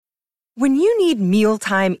When you need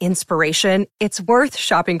mealtime inspiration, it's worth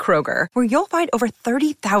shopping Kroger, where you'll find over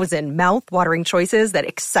 30,000 mouth-watering choices that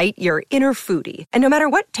excite your inner foodie. And no matter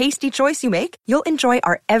what tasty choice you make, you'll enjoy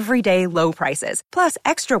our everyday low prices, plus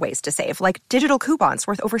extra ways to save, like digital coupons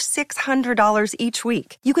worth over $600 each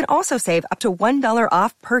week. You can also save up to $1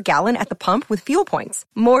 off per gallon at the pump with fuel points.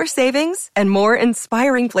 More savings and more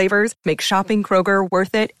inspiring flavors make shopping Kroger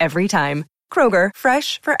worth it every time. Kroger,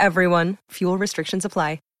 fresh for everyone. Fuel restrictions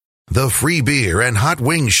apply. The Free Beer and Hot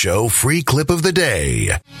Wings Show free clip of the day.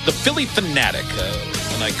 The Philly Fanatic,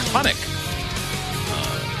 an iconic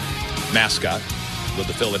mascot with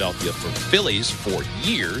the Philadelphia Phillies for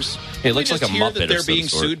years. It looks like a Muppet that of they're some being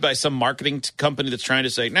sort. sued by some marketing company that's trying to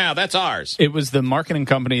say, "No, that's ours." It was the marketing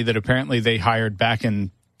company that apparently they hired back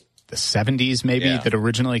in the 70s, maybe, that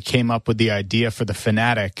originally came up with the idea for the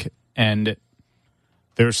Fanatic. And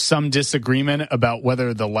there's some disagreement about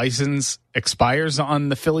whether the license expires on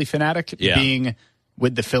the Philly Fanatic being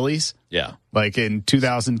with the Phillies. Yeah. Like in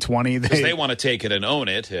 2020. They want to take it and own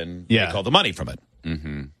it and make all the money from it.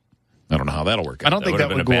 Mm-hmm. I don't know how that'll work out. I don't think that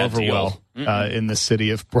would go over well in the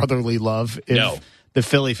city of brotherly love if the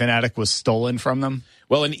Philly Fanatic was stolen from them.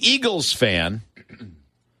 Well, an Eagles fan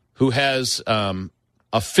who has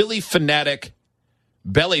a Philly Fanatic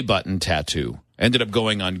belly button tattoo ended up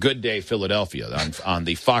going on Good Day Philadelphia on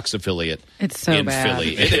the Fox affiliate in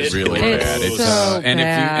Philly. It is really bad. It's so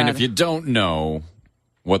and if you don't know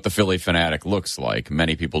what the Philly Fanatic looks like,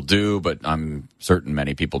 many people do, but I'm certain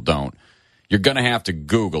many people don't. You're going to have to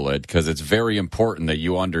Google it because it's very important that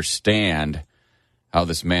you understand how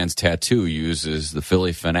this man's tattoo uses the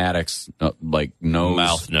Philly Fanatic's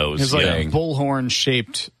mouth nose. It's like a bullhorn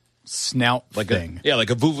shaped snout thing. Like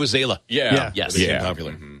a vuvuzela. Yes.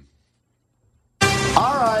 Popular. Mm-hmm.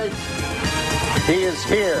 All right. He is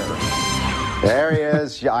here. There he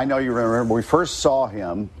is. Yeah, I know you remember. We first saw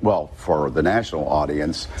him, for the national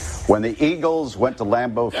audience, when the Eagles went to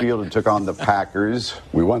Lambeau Field and took on the Packers.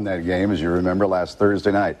 We won that game, as you remember, last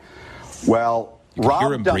Thursday night. Well,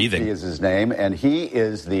 Rob Dunphy is his name, and he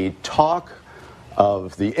is the talk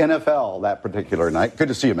of the NFL that particular night. Good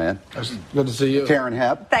to see you, man. Good to see you. Karen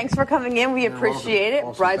Hepp. Thanks for coming in. We appreciate it.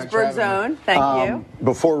 Bridesburg Zone. Thank you.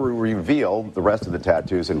 Before we reveal the rest of the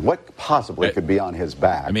tattoos and what possibly could be on his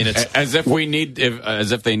back. I mean, it's as if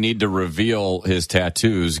they need to reveal his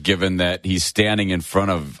tattoos, given that he's standing in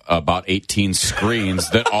front of about 18 screens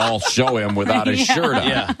that all show him without his shirt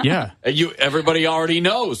on. Yeah. Everybody already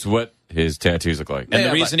knows what his tattoos look like. And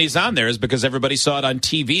the reason he's on there is because everybody saw it on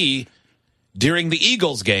TV during the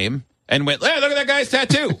Eagles game and went, hey, look at that guy's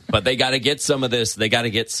tattoo. But they got to get some of this. They got to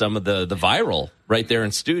get some of the viral right there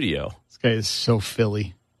in studio. This guy is so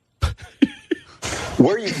Philly.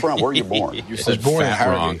 Where are you from? Where are you born? You said born in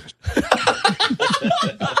Harrogate.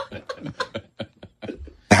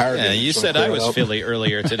 Yeah, you said I was Philly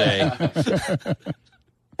earlier today.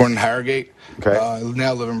 Born in Harrogate. Okay.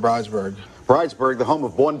 Now live in Bridesburg. Bridesburg, the home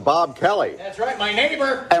of one Bob Kelly. That's right, my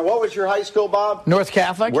neighbor. And what was your high school, Bob? North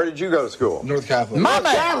Catholic. Where did you go to school? North Catholic. North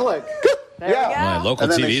Catholic. Yeah. Local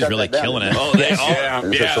TV is really killing it. Oh,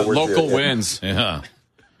 yeah. Local wins. Yeah.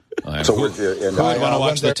 So where'd you end Who up? would want to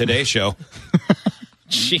watch the Today Show?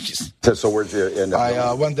 Jeez. So where'd you end up?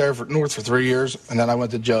 I went there north for 3 years, and then I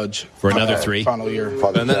went to Judge. For another 3? Final year.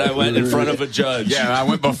 And then I went in front of a judge. Yeah, I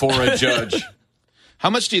went before a judge. How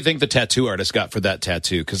much do you think the tattoo artist got for that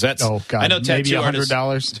tattoo? Because that's I know tattoo maybe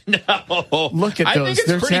 $100. No, look at those. I think it's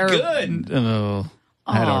They're pretty good. Oh,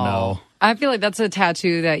 I don't know. I feel like that's a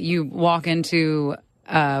tattoo that you walk into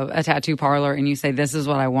a tattoo parlor and you say, "This is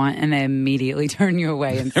what I want," and they immediately turn you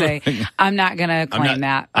away and say, "I'm not going to claim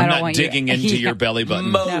that. I don't want digging you." into your belly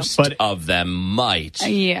button. Most of them might.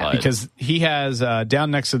 Yeah, because he has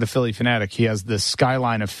down next to the Philly Fanatic, he has the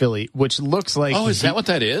skyline of Philly, which looks like. Oh, is that what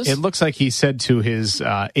that is? It looks like he said to his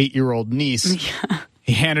 8-year-old niece. Yeah.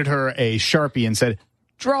 He handed her a Sharpie and said,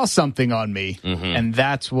 "Draw something on me," and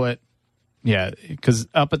that's what. Yeah, because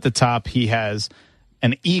up at the top he has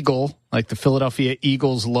an eagle, like the Philadelphia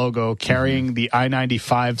Eagles logo, carrying the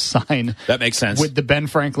I-95 sign. That makes sense. With the Ben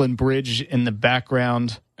Franklin Bridge in the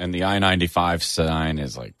background. And the I-95 sign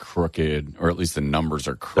is like crooked, or at least the numbers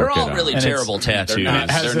are crooked. They're all really terrible tattoos.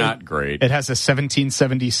 They're not great. It has a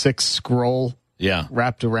 1776 scroll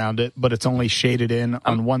wrapped around it, but it's only shaded in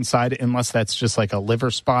on one side, unless that's just like a liver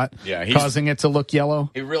spot causing it to look yellow.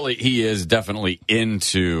 He is definitely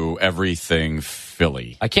into everything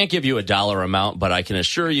Philly. I can't give you a dollar amount, but I can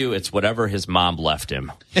assure you it's whatever his mom left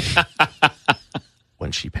him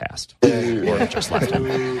when she passed. Or just left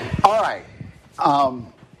him. All right.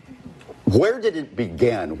 Where did it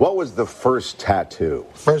begin? What was the first tattoo?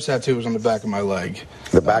 First tattoo was on the back of my leg.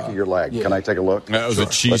 The back of your leg. Yeah. Can I take a look? That was a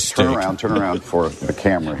cheese Let's steak. turn around for the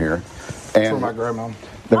camera here. For And my grandma.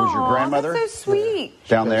 that was your grandmother That's so sweet.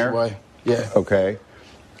 down Passed there? away. Yeah. Okay.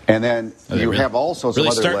 And then you have also some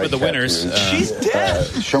really other start leg with the winners. tattoos. She's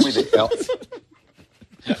dead. Show me the...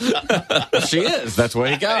 She is. That's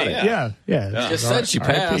why he got it. Yeah. Just said she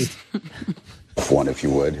passed. one, if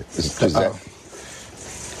you would. Is that...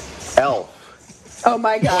 Elf. Oh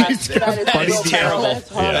my God, that is terrible. That's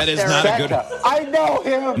horrible. That is not a good. I know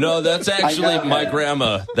him. No, that's actually know my that.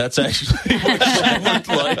 grandma. That's actually what she looked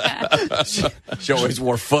like. She always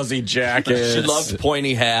wore fuzzy jackets. She loved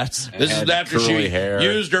pointy hats. This is Had after curly she hair.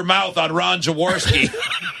 used her mouth on Ron Jaworski.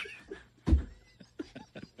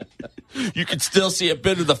 You can still see a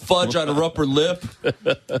bit of the fudge on her upper lip. I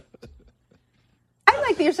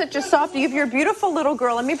like that you're such a softie. If you're a beautiful little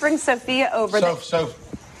girl, let me bring Sophia over. Come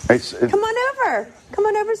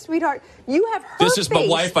on over, sweetheart. You have her This is my face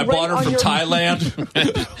wife. I right bought her on from your- Thailand.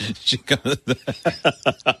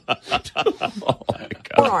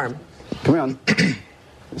 Forearm. Come on.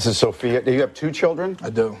 This is Sophia. Do you have 2 children? I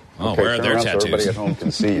do. Oh, Okay, where are turn their around tattoos? so everybody at home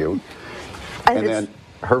can see you. And And it's- then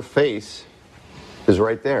her face is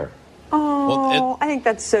right there. Oh, I think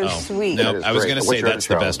that's so sweet. No, That is I was great. going to What's say your that's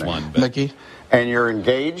the other best child's one. name? But Mickey. And you're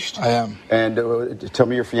engaged? I am. And tell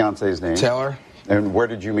me your fiance's name. Taylor. And where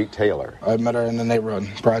did you meet Taylor? I met her in the neighborhood,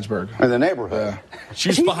 Bridesburg. In the neighborhood.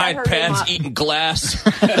 She's He's behind got her pads name up. eating glass.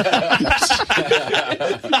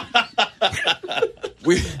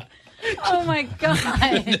 Oh my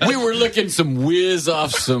God. We were licking some whiz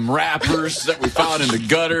off some wrappers that we found in the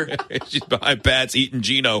gutter. she's behind Pat's eating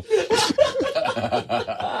Gino.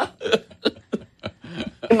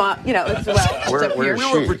 Mom, you know, it's well. Where it's up is here.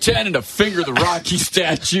 We were she? pretending to finger the Rocky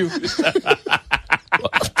statue.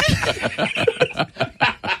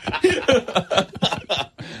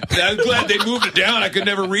 I'm glad they moved it down. I could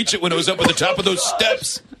never reach it when it was up at the top of those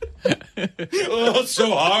steps. Oh, it's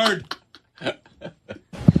so hard.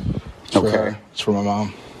 Okay. It's for my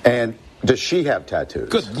mom. And does she have tattoos?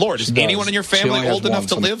 Good Lord. Is She does. anyone in your She family only has old enough one,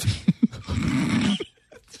 to so- live?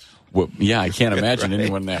 Well, yeah, I can't imagine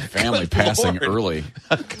anyone in that family Good passing Lord. early.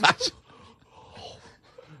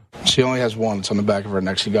 She only has one. It's on the back of her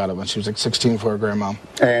neck. She got it when she was like 16 for her grandma.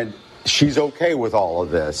 And she's okay with all of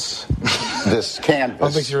this, this canvas. I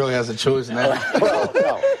don't think she really has a choice now. Well,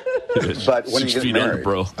 no. But when 6 you get feet under, married,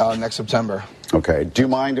 bro. Next September. Okay. Do you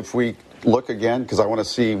mind if we look again? Because I want to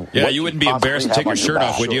see. Yeah, what you wouldn't be possibly embarrassed to have take your on shirt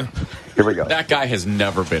back. off, would you? Here we go. That guy has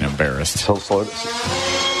never been embarrassed. So slow.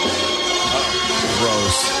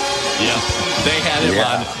 Gross. Yeah, they had him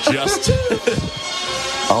Yeah. on just.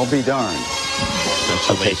 I'll be darned.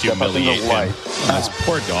 Essentially step up in the humiliate him. light. His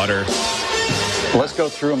poor daughter. Let's go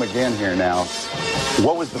through them again here now.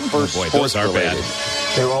 What was the first boy, those are bad.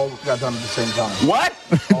 sports-related? They all got done at the same time. What?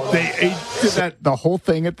 They did that the whole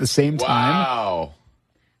thing at the same time. Wow.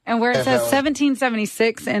 And where it says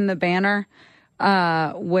 1776 in the banner,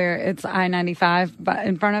 where it's I-95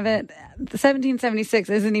 in front of it, the 1776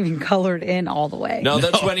 isn't even colored in all the way. No,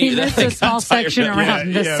 that's when He he. missed a small section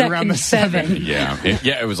around the second around the seven. Yeah,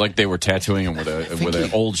 it was like they were tattooing him with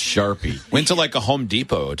an old Sharpie. Went to like a Home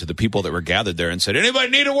Depot to the people that were gathered there and said,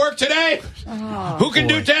 anybody need to work today? Who can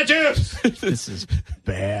do tattoos? This is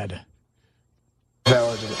bad. That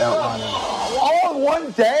was just outlining. All in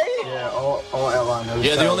one day? Yeah, all outlining.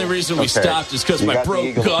 Yeah, the only reason we Okay. stopped is because You my got the broke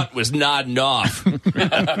eagle. gut was nodding off.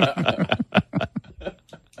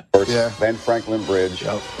 Yeah. Ben Franklin Bridge.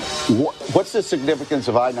 What's the significance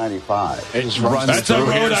of I-95? It runs That's the through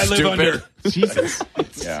road here, I live stupid. under. Jesus.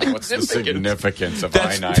 Yeah, what's the significance of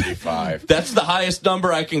That's- I-95? That's the highest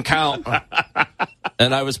number I can count.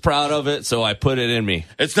 And I was proud of it, so I put it in me.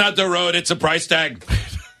 It's not the road, it's a price tag.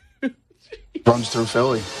 Runs through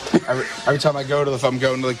Philly. Every time I go if I'm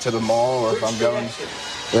going like to the mall or if I'm going,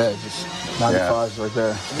 yeah, just 95's right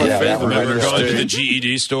there. Yeah, that one Remember right going there. to the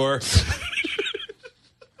GED store?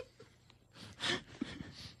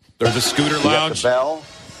 Or the scooter You got lounge? the bell,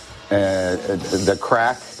 the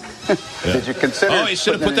crack. Did you consider? Oh, he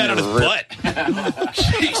should have put putting that it on in his your butt.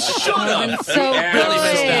 He should have. So Really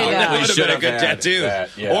missed out. That good. would have should been a have good had tattoo.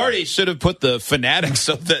 that, yeah. Or he should have put the fanatic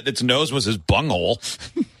so that its nose was his bunghole.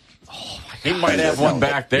 He might have one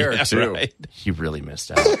back there, Yeah, too. right. He really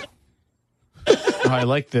missed out. Oh, I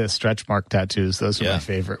like the stretch mark tattoos. Those are Yeah. my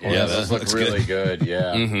favorite Yeah, ones. Those look Looks really good,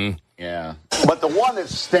 yeah. Yeah. But the one that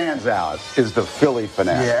stands out is the Philly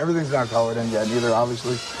Fanatic. Yeah, everything's not colored in yet either,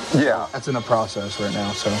 obviously. Yeah. That's in the process right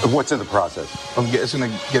now. So what's in the process? It's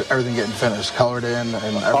going to get everything getting finished, colored in, and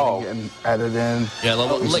everything getting added in. Yeah,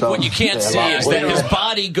 like what you can't see is that his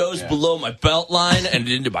body goes below my belt line and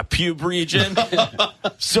into my pube region.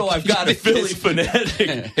 So I've got a Philly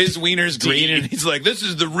Fanatic. His wiener's green, and he's like, "This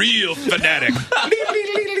is the real Fanatic."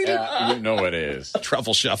 Yeah, you know it is.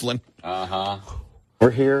 Truffle shuffling.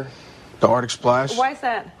 We're here. The Arctic Splash. Why is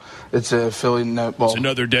that? It's a Philly. It's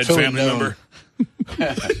another dead Philly family member.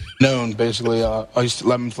 Known, basically,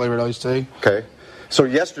 lemon flavored iced tea. Okay. So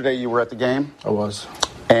yesterday you were at the game? I was.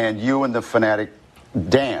 And you and the Fanatic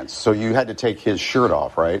danced, so you had to take his shirt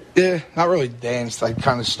off, right? Yeah, not really danced. I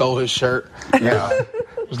kind of stole his shirt. Yeah.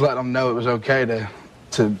 Was letting him know it was okay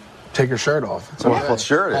to take your shirt off. It's okay. Well,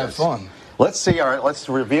 sure it Have is. fun. Let's see. All right, let's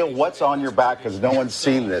reveal what's on your back because no one's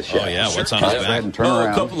seen this yet. Oh, yeah, what's on Go his ahead back? and turn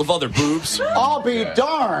around. A couple of other boobs. I'll be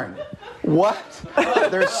darned. What?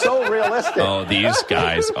 They're so realistic. Oh, these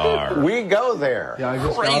guys are. We go there. Yeah, I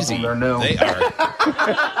just Crazy. got them. They're new. They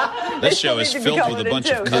are. This show is need to be filled with covered a in bunch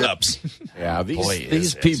of jokes. cut-ups. Yeah, Boy,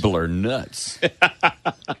 these people are nuts.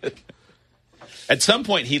 At some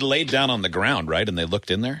point, he laid down on the ground, right? And they looked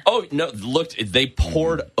in there? Oh, no, they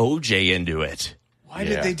poured OJ into it. Why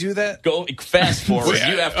did they do that? Go fast forward.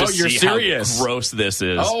 Yeah. You have to you're see serious. how gross this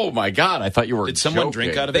is. Oh, my God. I thought you were Did someone joking.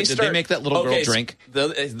 drink out of it? Did they make that little girl drink?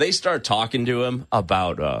 They start talking to him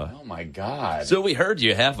about. Oh, my God. So we heard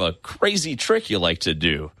you have a crazy trick you like to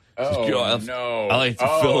do. Oh, no. I like to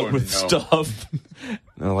fill it with stuff. And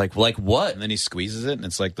they're like what? And then he squeezes it, and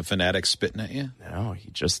it's like the Fanatic spitting at you? No, he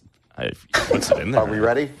just puts it in there. Are we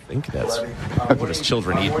ready? I think that's what his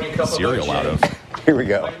children eat cereal out of. Here we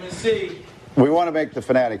go. We want to make the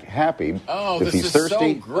Fanatic happy. Oh, if this he's is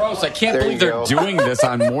thirsty. so gross. I can't There believe you they're go. doing this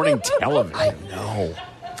on morning television. I No.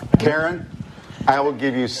 Karen, I will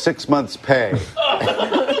give you 6 months' pay.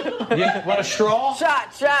 Yeah, want a straw?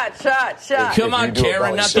 Shot. Come on, you do a Karen.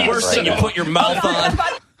 belly Not the shot worst right thing you now. put your mouth on.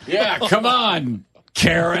 Yeah, come on,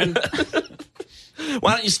 Karen.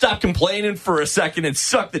 Why don't you stop complaining for a second and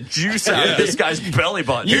suck the juice out of this guy's belly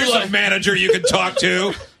button? Here's a manager you can talk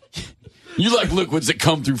to. You like liquids that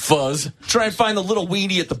come through fuzz. Try and find the little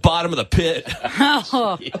weenie at the bottom of the pit.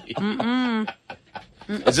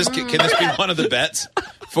 Can this be one of the bets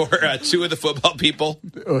for two of the football people?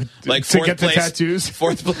 Like to get the tattoos?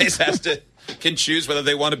 Fourth place can choose whether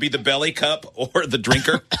they want to be the belly cup or the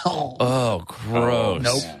drinker. Oh, gross.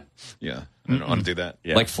 Nope. Yeah, I don't want to do that.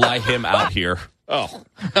 Yeah. Like fly him out here. Oh,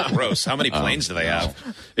 gross. How many planes do they have?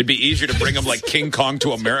 It'd be easier to bring them like King Kong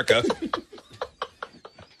to America.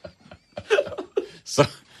 So,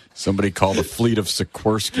 somebody called a fleet of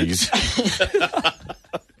Sikorsky's.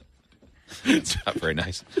 It's not very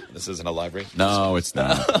nice. This isn't a live read. No, it's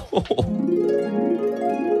not.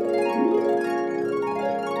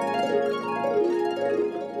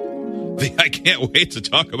 I can't wait to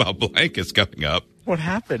talk about blankets coming up. What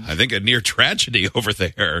happened? I think a near tragedy over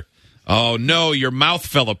there. Oh, no, your mouth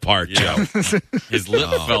fell apart, Joe. His lip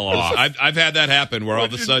fell off. I've had that happen where all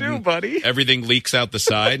of a sudden everything leaks out the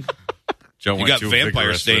side. Joe You went got too vampire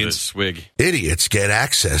vigorous with his stains. swig. Idiots get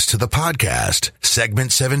access to the podcast,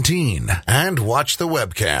 segment 17, and watch the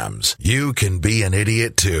webcams. You can be an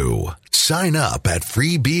idiot too. Sign up at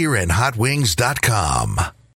freebeerandhotwings.com.